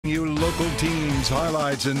local teams,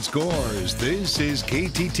 highlights, and scores. This is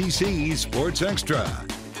KTTC Sports Extra.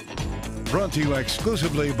 Brought to you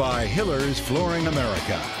exclusively by Hiller's Flooring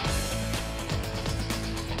America.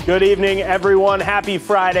 Good evening, everyone. Happy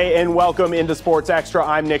Friday and welcome into Sports Extra.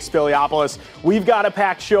 I'm Nick Spiliopoulos. We've got a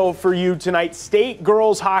packed show for you tonight. State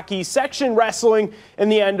girls hockey, section wrestling,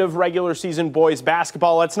 and the end of regular season boys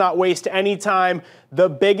basketball. Let's not waste any time. The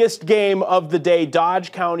biggest game of the day,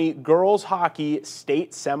 Dodge County girls hockey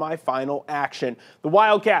state semifinal action. The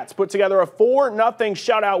Wildcats put together a 4-0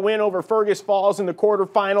 shutout win over Fergus Falls in the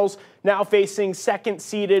quarterfinals, now facing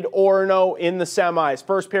second-seeded Orono in the semis.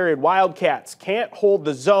 First period, Wildcats can't hold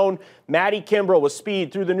the zone. Maddie Kimbrell with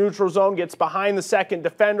speed through the neutral zone, gets behind the second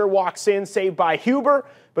defender, walks in, saved by Huber,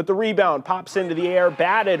 but the rebound pops into the air,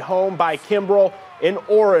 batted home by Kimbrell, and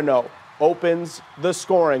Orono opens the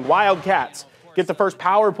scoring. Wildcats get the first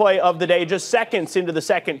power play of the day just seconds into the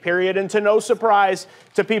second period, and to no surprise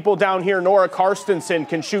to people down here, Nora Karstensen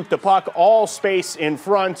can shoot the puck, all space in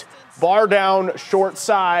front, bar down, short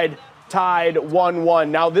side, tied 1-1.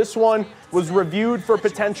 Now this one was reviewed for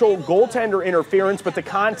potential goaltender interference, but the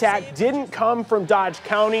contact didn't come from Dodge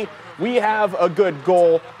County. We have a good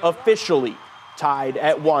goal, officially tied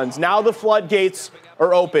at 1. Now the floodgates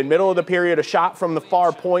are open. Middle of the period, a shot from the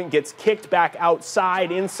far point gets kicked back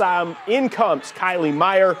outside. Inside, in comes Kylie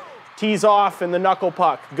Meyer, tees off, and the knuckle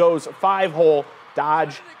puck goes 5-hole.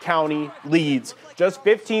 Dodge County leads. Just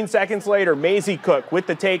 15 seconds later, Maisie Cook with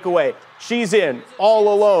the takeaway. She's in,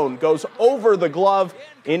 all alone, goes over the glove,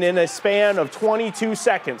 and in a span of 22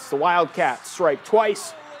 seconds, the Wildcats strike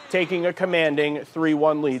twice, taking a commanding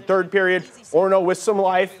 3-1 lead. Third period, Orono with some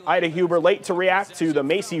life. Ida Huber late to react to the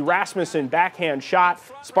Macy Rasmussen backhand shot.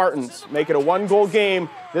 Spartans make it a 1-goal game.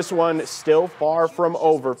 This one still far from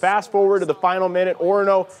over. Fast forward to the final minute,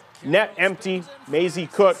 Orono net empty. Maisie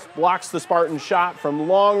Cook blocks the Spartan shot from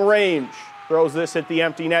long range. Throws this at the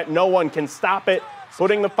empty net. No one can stop it.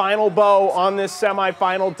 Putting the final bow on this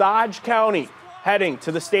semifinal, Dodge County heading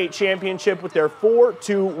to the state championship with their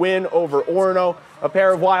 4-2 win over Orono. A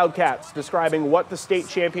pair of Wildcats describing what the state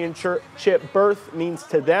championship berth means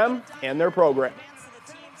to them and their program.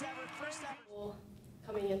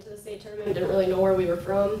 Coming into the state tournament, didn't really know where we were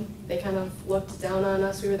from. They kind of looked down on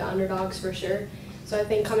us. We were the underdogs for sure. So I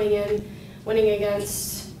think coming in, winning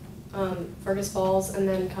against Fergus Falls, and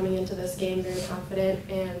then coming into this game very confident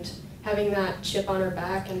and having that chip on our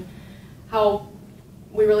back, and how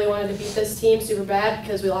we really wanted to beat this team super bad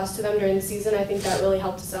because we lost to them during the season. I think that really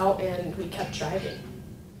helped us out, and we kept driving.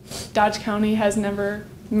 Dodge County has never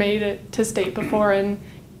made it to state before, and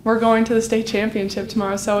we're going to the state championship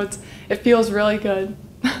tomorrow, so it feels really good.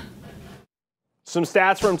 Some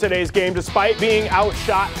stats from today's game. Despite being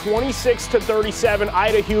outshot 26-37,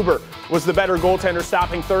 Ida Huber was the better goaltender,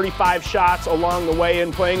 stopping 35 shots along the way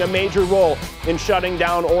and playing a major role in shutting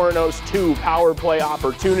down Orono's 2 power play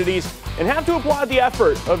opportunities. And have to applaud the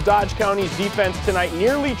effort of Dodge County's defense tonight,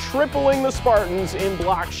 nearly tripling the Spartans in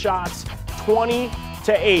block shots,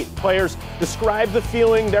 20-8. Players describe the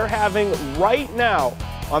feeling they're having right now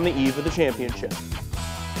on the eve of the championship.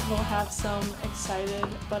 We'll have some excited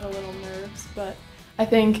but a little nerves, but I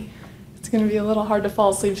think it's going to be a little hard to fall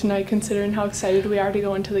asleep tonight considering how excited we are to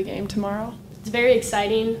go into the game tomorrow. It's very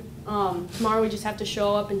exciting. Tomorrow we just have to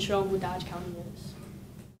show up and show them who Dodge County is.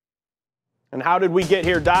 And how did we get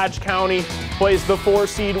here? Dodge County plays the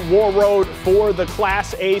 4-seed Warroad for the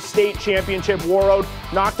Class A state championship. Warroad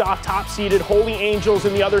knocked off top-seeded Holy Angels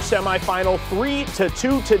in the other semifinal,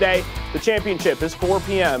 3-2 today. The championship is 4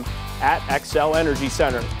 p.m. at Xcel Energy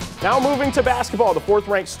Center. Now moving to basketball, the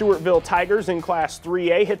 4th-ranked Stewartville Tigers in Class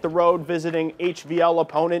 3A hit the road visiting HVL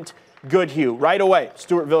opponent Goodhue. Right away,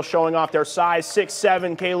 Stewartville showing off their size,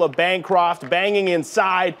 6'7", Caleb Bancroft banging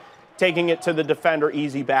inside, taking it to the defender,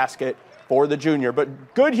 easy basket for the junior.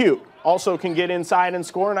 But Goodhue also can get inside and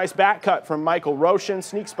score. A nice back cut from Michael Roshan,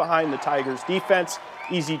 sneaks behind the Tigers defense,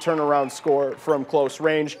 easy turnaround score from close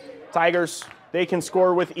range. Tigers, they can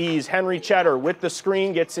score with ease. Henry Cheddar with the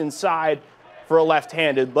screen gets inside for a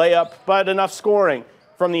left-handed layup, but enough scoring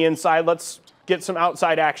from the inside. Let's get some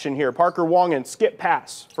outside action here. Parker Wongan, skip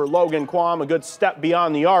pass for Logan Quam, a good step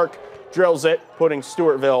beyond the arc, drills it, putting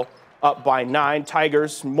Stewartville up by 9.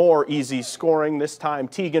 Tigers, more easy scoring. This time,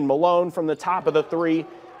 Tegan Malone from the top of the 3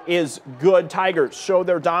 is good. Tigers show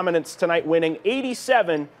their dominance tonight, winning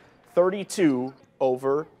 87-32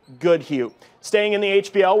 over Goodhue. Staying in the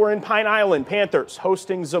HBL, we're in Pine Island. Panthers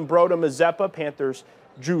hosting Zumbrota Mazeppa. Panthers'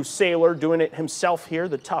 Drew Saylor doing it himself here.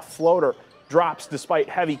 The tough floater drops despite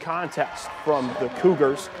heavy contest from the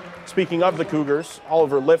Cougars. Speaking of the Cougars,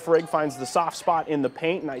 Oliver Liffrig finds the soft spot in the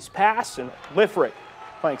paint. Nice pass, and Liffrig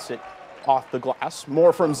planks it off the glass.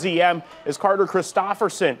 More from ZM as Carter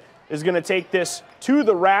Christofferson is going to take this to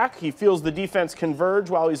the rack. He feels the defense converge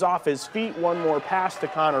while he's off his feet. One more pass to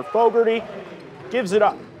Connor Fogarty. Gives it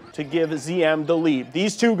up to give ZM the lead.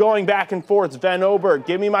 These two going back and forth. Sven Oberg,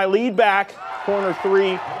 give me my lead back. Corner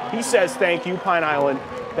three. He says thank you. Pine Island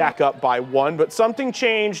back up by 1. But something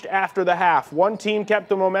changed after the half. One team kept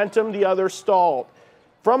the momentum, the other stalled.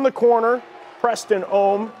 From the corner, Preston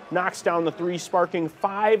Ohm knocks down the 3, sparking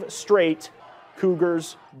 5 straight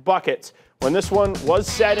Cougars buckets. When this one was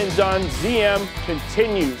said and done, ZM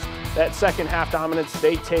continues that second half dominance.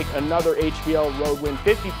 They take another HVL road win,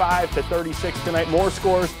 55-36 tonight. More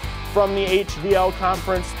scores from the HVL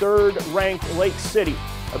Conference. Third-ranked Lake City,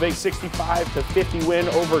 a big 65-50 win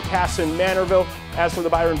over Casson Manorville. As for the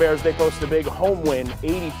Byron Bears, they post a big home win,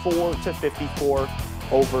 84-54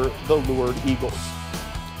 over the Lured Eagles.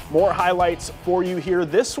 More highlights for you here.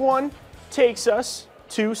 This one takes us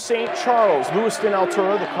to St. Charles. Lewiston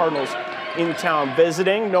Altura, the Cardinals in town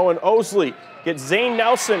visiting. Noah Osley gets Zane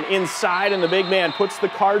Nelson inside, and the big man puts the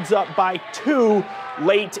Cards up by 2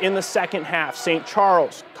 late in the second half. St.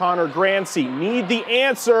 Charles, Connor Grancy need the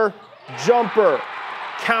answer. Jumper,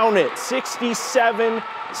 count it,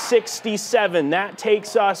 67-67. That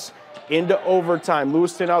takes us into overtime.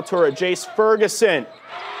 Lewiston Altura, Jace Ferguson,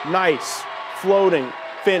 nice floating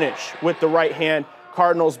finish with the right hand.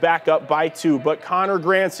 Cardinals back up by 2, but Connor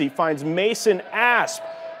Grancy finds Mason Asp,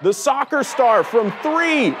 the soccer star, from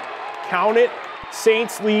 3. Count it,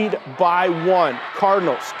 Saints lead by 1.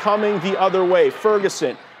 Cardinals coming the other way.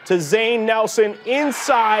 Ferguson to Zane Nelson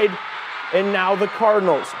inside, and now the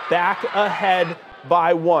Cardinals back ahead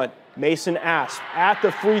by 1. Mason Asp at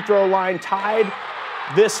the free throw line, tied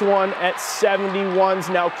this one at 71s.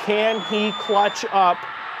 Now can he clutch up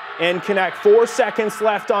and connect? 4 seconds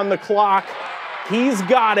left on the clock. He's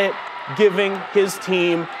got it, giving his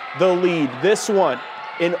team the lead. This one,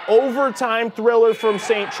 an overtime thriller from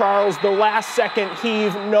St. Charles. The last second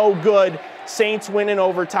heave, no good. Saints win in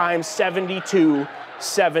overtime,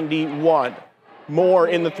 72-71. More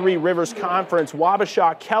in the Three Rivers Conference.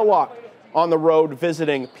 Wabasha Kellogg on the road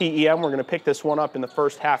visiting PEM. We're going to pick this one up in the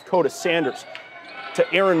first half. Coda Sanders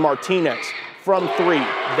to Aaron Martinez from 3.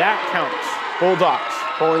 That counts. Bulldogs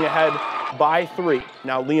pulling ahead by 3.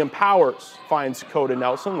 Now Liam Powers finds Coda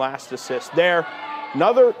Nelson, last assist there.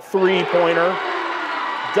 Another 3-pointer,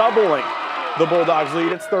 doubling the Bulldogs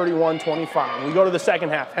lead. It's 31-25. We go to the second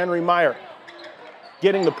half. Henry Meyer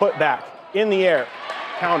getting the putback in the air.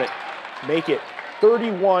 Count it. Make it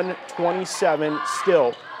 31-27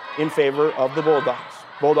 still in favor of the Bulldogs.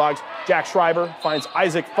 Bulldogs, Jack Schreiber finds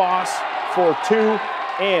Isaac Foss for 2,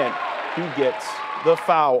 and he gets the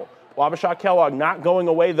foul. Wabasha Kellogg not going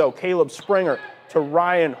away though. Caleb Springer to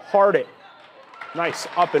Ryan Hardick. Nice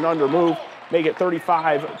up and under move. Make it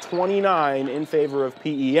 35-29 in favor of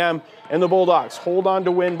PEM. And the Bulldogs hold on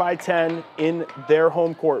to win by 10 in their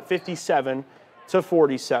home court,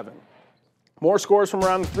 57-47. More scores from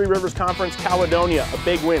around the Three Rivers Conference. Caledonia, a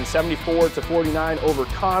big win, 74-49 over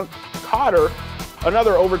Cotter.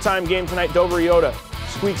 Another overtime game tonight. Dover Iota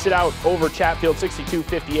squeaks it out over Chatfield,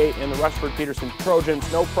 62-58, and the Rushford-Peterson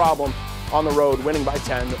Trojans, no problem on the road, winning by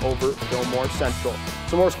 10 over Fillmore Central.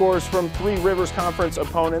 Some more scores from Three Rivers Conference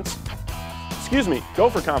opponents.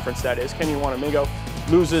 Gopher Conference, that is. Kenyon Wanamingo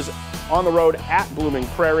loses on the road at Blooming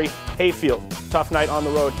Prairie. Hayfield, tough night on the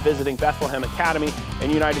road visiting Bethlehem Academy.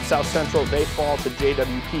 And United South Central, they fall to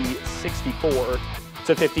JWP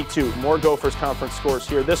 64-52. More Gophers Conference scores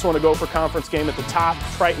here. This one a Gopher Conference game at the top.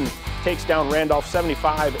 Triton takes down Randolph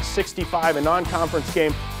 75-65. A non-conference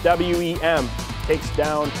game, WEM takes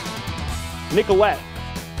down Nicolette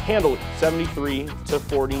handily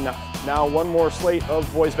 73-49. Now one more slate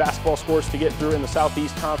of boys basketball scores to get through in the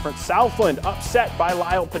Southeast Conference. Southland upset by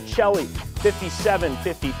Lyle Pacelli,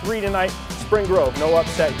 57-53 tonight. Spring Grove, no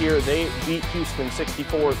upset here. They beat Houston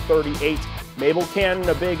 64-38. Mabel Cannon,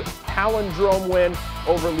 a big palindrome win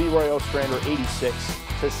over Leroy Ostrander,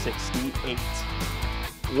 86-68.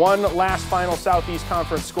 One last final Southeast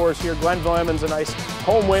Conference scores here. Glenville Emmons, a nice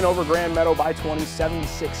home win over Grand Meadow by 20,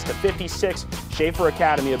 76-56. Schaefer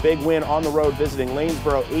Academy, a big win on the road visiting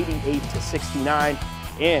Lanesboro, 88-69.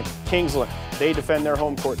 And Kingsland, they defend their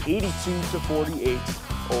home court, 82-48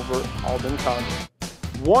 over Alden Condor.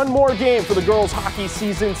 One more game for the girls hockey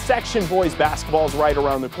season. Section boys basketball is right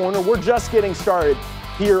around the corner. We're just getting started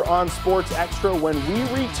here on Sports Extra. When we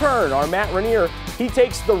return, our Matt Rainier, he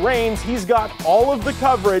takes the reins. He's got all of the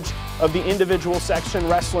coverage of the individual section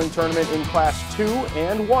wrestling tournament in Class 2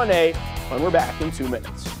 and 1A when we're back in 2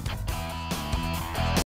 minutes.